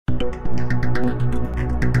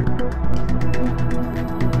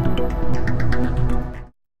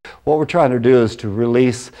what we're trying to do is to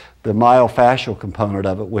release the myofascial component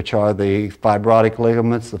of it, which are the fibrotic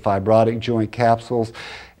ligaments, the fibrotic joint capsules,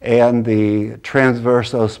 and the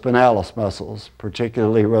transversospinalis muscles,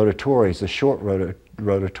 particularly rotatories, the short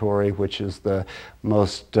rotatory, which is the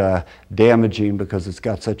most damaging because it's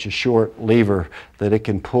got such a short lever that it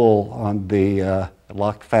can pull on the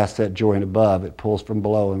lock the facet joint above. It pulls from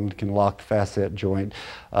below and can lock the facet joint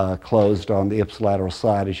closed on the ipsilateral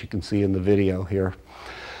side, as you can see in the video here.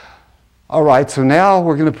 All right, so now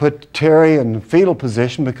we're going to put Terry in the fetal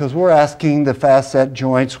position because we're asking the facet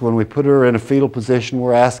joints, when we put her in a fetal position,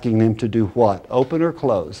 we're asking them to do what? Open or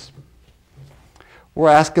close? We're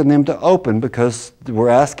asking them to open because we're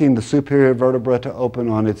asking the superior vertebra to open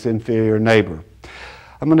on its inferior neighbor.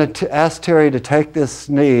 I'm going to ask Terry to take this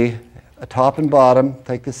knee, top and bottom,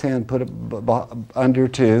 take this hand, put it under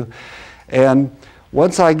too. And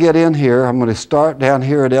once I get in here, I'm going to start down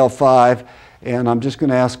here at L5, and I'm just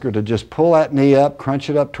going to ask her to just pull that knee up,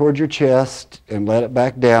 crunch it up towards your chest, and let it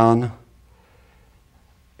back down.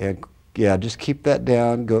 And yeah, just keep that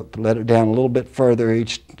down. Go, let it down a little bit further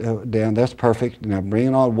each down. That's perfect. Now bring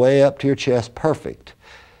it on way up to your chest. Perfect.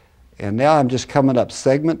 And now I'm just coming up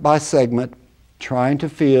segment by segment, trying to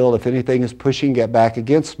feel if anything is pushing it back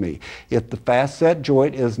against me. If the facet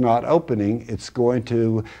joint is not opening, it's going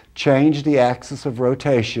to change the axis of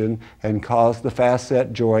rotation and cause the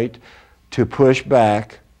facet joint to push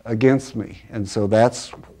back against me. And so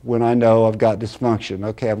that's when I know I've got dysfunction.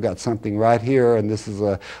 Okay, I've got something right here, and this is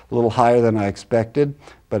a little higher than I expected,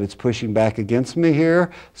 but it's pushing back against me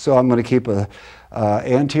here. So I'm going to keep a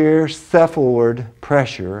anterior cephalward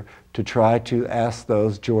pressure to try to ask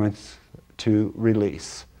those joints to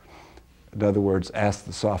release. In other words, ask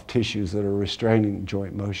the soft tissues that are restraining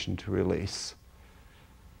joint motion to release.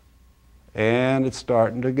 And it's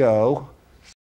starting to go.